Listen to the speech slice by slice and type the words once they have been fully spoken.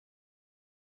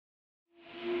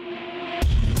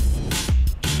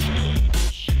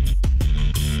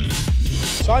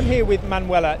So I'm here with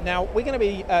Manuela. Now we're going to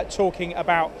be talking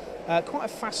about quite a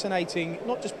fascinating,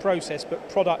 not just process, but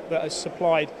product that is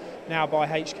supplied now by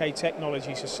HK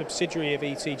Technologies, a subsidiary of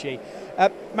ETG.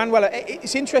 Manuela,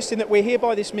 it's interesting that we're here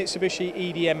by this Mitsubishi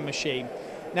EDM machine.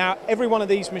 Now every one of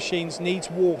these machines needs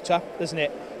water, doesn't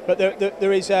it? But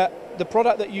there is the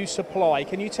product that you supply.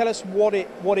 Can you tell us what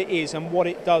it is and what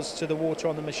it does to the water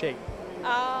on the machine?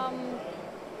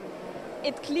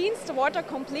 It cleans the water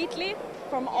completely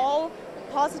from all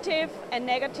positive and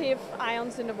negative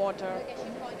ions in the water.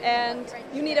 And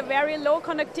you need a very low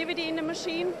conductivity in the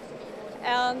machine,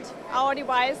 and our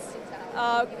device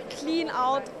clean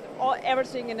out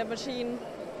everything in the machine.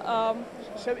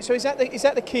 So is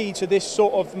that the key to this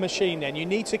sort of machine then? You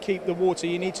need to keep the water,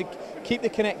 you need to keep the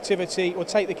connectivity or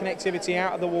take the connectivity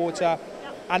out of the water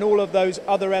and all of those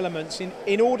other elements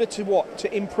in order to what?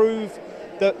 To improve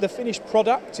the finished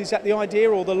product? Is that the idea,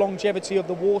 or the longevity of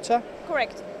the water?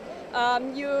 Correct.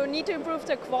 You need to improve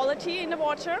the quality in the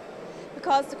water,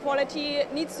 because the quality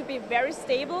needs to be very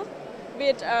stable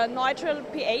with a neutral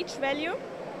pH value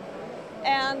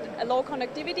and a low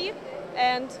conductivity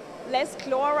and less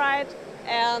chloride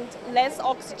and less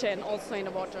oxygen also in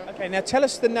the water. Okay, now tell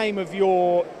us the name of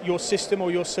your system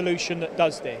or your solution that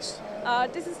does this.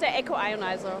 This is the Eco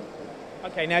Ionizer.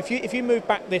 Okay, now if you move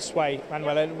back this way,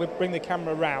 Manuela, and we'll bring the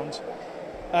camera around.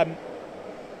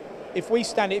 If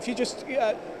you just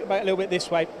about a little bit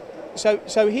this way.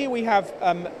 So here we have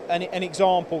an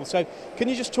example. So can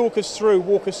you just walk us through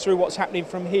what's happening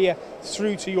from here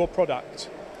through to your product?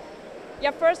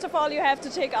 Yeah, first of all, you have to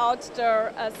take out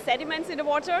the sediments in the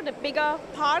water, the bigger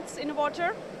parts in the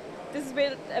water. This is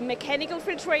with a mechanical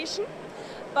filtration,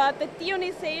 but the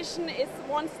deionization is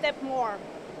one step more,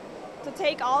 to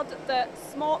take out the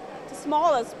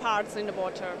smallest parts in the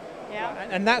water. Yeah.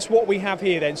 And that's what we have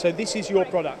here then. So this is your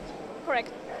product.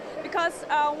 Correct. Because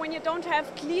when you don't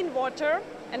have clean water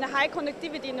and a high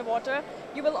conductivity in the water,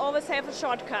 you will always have a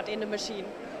shortcut in the machine,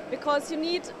 because you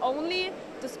need only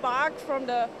the spark from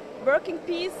the working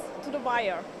piece to the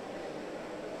wire.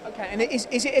 Okay, and is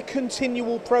it a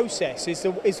continual process? Is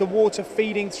the water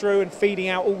feeding through and feeding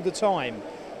out all the time?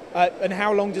 And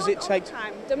how long does it take? Not all the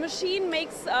time. The machine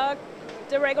makes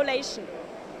the regulation.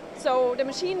 So the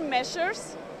machine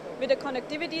measures with a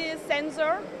conductivity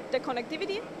sensor the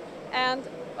conductivity, and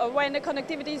when the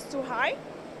conductivity is too high,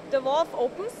 the valve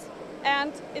opens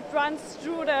and it runs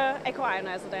through the Eco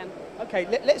Ionizer then. Okay,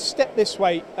 let's step this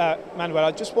way, Manuel.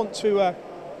 I just want to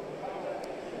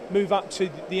move up to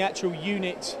the actual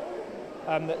unit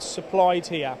that's supplied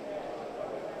here,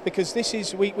 because this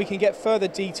is we can get further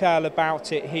detail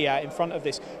about it here in front of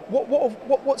this.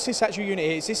 What's this actual unit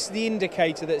here? Is this the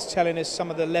indicator that's telling us some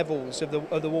of the levels of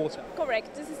the water?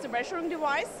 Correct. This is the measuring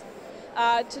device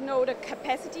to know the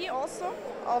capacity also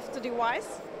of the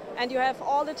device, and you have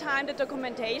all the time the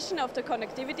documentation of the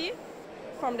conductivity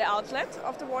from the outlet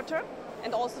of the water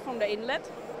and also from the inlet.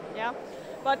 Yeah,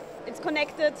 but it's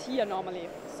connected here normally.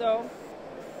 So.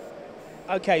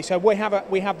 Okay, so we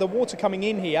have the water coming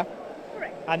in here.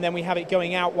 Correct. And then we have it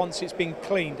going out once it's been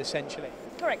cleaned, essentially.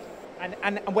 Correct.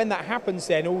 And when that happens,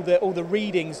 then all the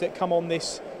readings that come on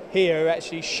this here are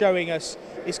actually showing us,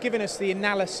 it's giving us the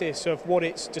analysis of what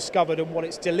it's discovered and what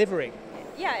it's delivering.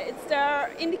 Yeah, it's the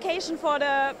indication for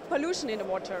the pollution in the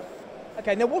water.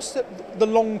 Okay, now what's the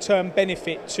long-term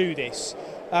benefit to this?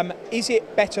 Is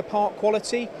it better part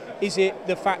quality? Is it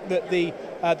the fact that the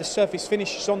surface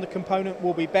finishes on the component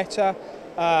will be better?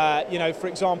 For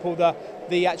example,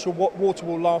 the actual water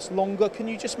will last longer. Can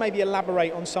you just maybe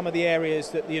elaborate on some of the areas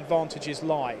that the advantages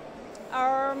lie?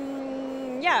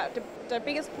 Yeah, the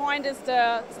biggest point is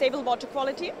the stable water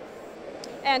quality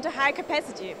and the high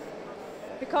capacity,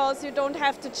 because you don't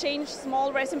have to change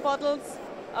small resin bottles.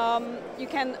 You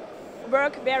can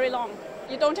work very long.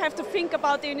 You don't have to think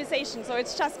about the ionization, so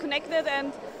it's just connected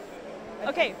and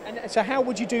okay. And so how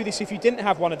would you do this if you didn't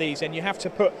have one of these and you have to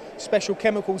put special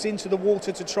chemicals into the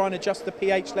water to try and adjust the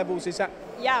pH levels? Is that?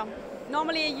 Yeah,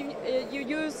 normally you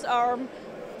use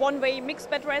one-way mixed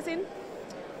bed resin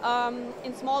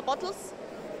in small bottles,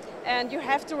 and you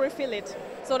have to refill it.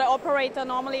 So the operator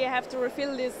normally have to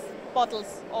refill these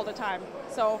bottles all the time.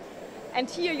 So, and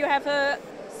here you have a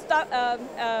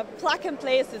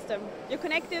plug-and-play system. You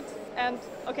connect it and,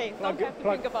 okay, don't have to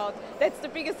think about. That's the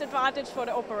biggest advantage for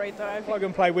the operator, I think. Plug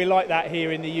and play, we like that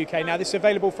here in the UK. Now this is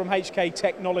available from HK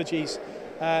Technologies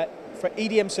for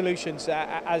EDM solutions,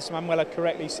 as Manuela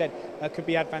correctly said, could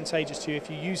be advantageous to you if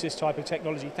you use this type of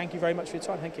technology. Thank you very much for your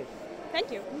time. Thank you.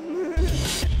 Thank you.